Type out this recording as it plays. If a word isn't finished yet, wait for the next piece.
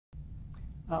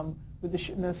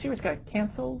The series got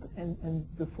canceled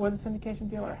and before the syndication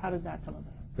deal, or how did that come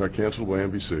about? Got canceled by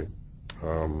NBC.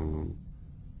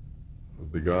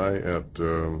 The guy at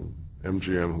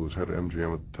MGM, who was head of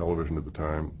MGM at television at the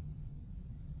time,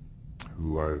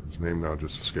 his name now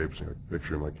just escapes me. I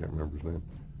picture him, I can't remember his name.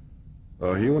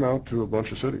 He went out to a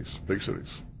bunch of cities, big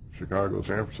cities, Chicago,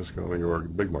 San Francisco, New York,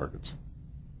 big markets,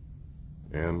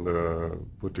 and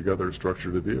put together,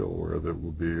 structured a deal where that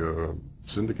would be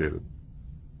syndicated,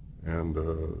 and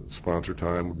sponsor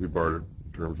time would be bartered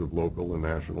in terms of local and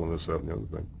national and this, that, and the other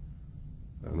thing.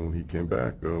 And when he came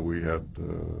back, we had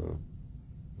a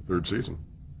third season,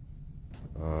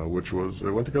 which was,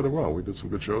 it went together well. We did some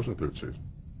good shows in the third season.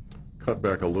 Cut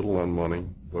back a little on money,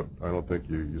 but I don't think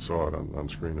you saw it on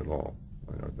screen at all.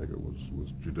 I think it was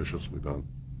judiciously done.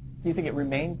 Do you think it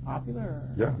remained popular?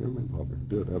 Or? Yeah, it remained popular. It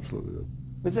did, absolutely did.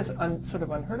 Was this sort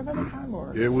of unheard of at the time,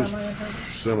 or it was semi-unheard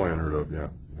of? Semi-unheard of, yeah,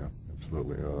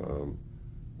 absolutely.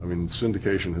 I mean,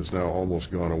 syndication has now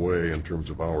almost gone away in terms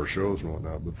of our shows and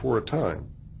whatnot, but for a time,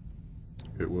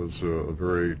 it was a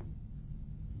very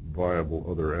viable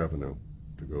other avenue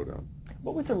to go down.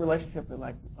 What was the relationship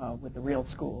like with the real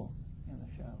school in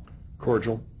the show?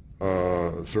 Cordial,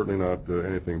 certainly not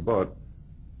anything but.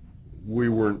 We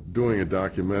weren't doing a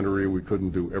documentary. We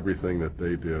couldn't do everything that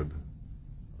they did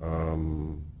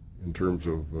in terms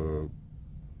of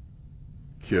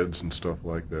kids and stuff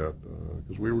like that,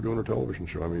 because we were doing a television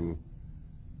show. I mean,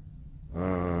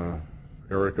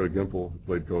 Erica Gimple, who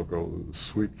played Coco,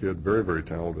 sweet kid, very, very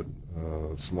talented,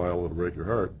 smile that'll break your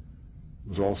heart,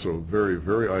 was also very,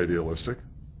 very idealistic,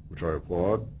 which I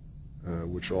applaud,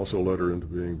 which also led her into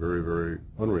being very, very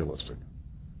unrealistic.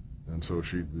 And so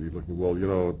she'd be looking, well, you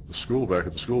know, the school, back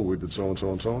at the school, we did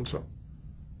so-and-so and so-and-so.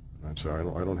 And I'd say, I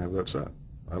don't have that set.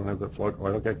 I don't have that flag.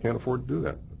 I can't afford to do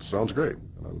that. It sounds great.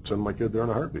 And I would send my kid there in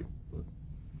a heartbeat. But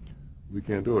we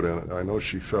can't do it. And I know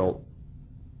she felt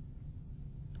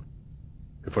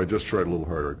if I just tried a little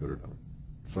harder, I could have done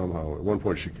it. Somehow, at one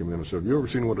point she came in and said, have you ever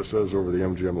seen what it says over the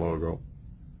MGM logo?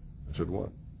 I said, what?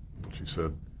 And she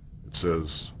said, it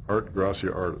says, Art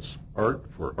Gracia Artis, art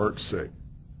for art's sake.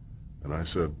 And I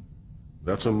said,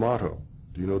 that's a motto.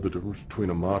 Do you know the difference between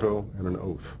a motto and an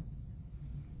oath?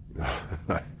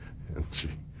 And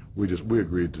we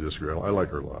agreed to disagree. I like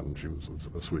her a lot, and she was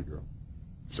a sweet girl.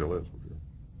 Still is.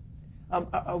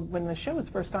 When the show was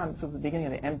first on, so it was the beginning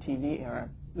of the MTV era,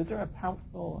 was there a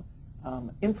powerful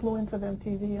influence of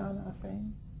MTV on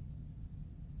fame?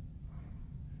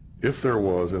 If there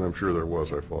was, and I'm sure there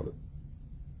was, I fought it.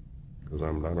 Because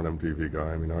I'm not an MTV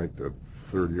guy. I mean, the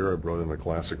third year I brought in a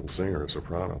classical singer, a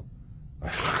soprano. I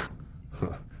thought,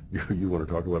 you want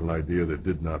to talk about an idea that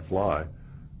did not fly.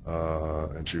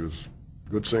 And she was a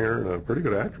good singer and a pretty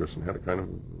good actress and had a kind of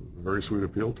very sweet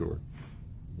appeal to her.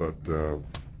 But the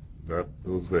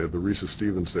Risa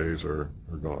Stevens days are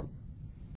gone.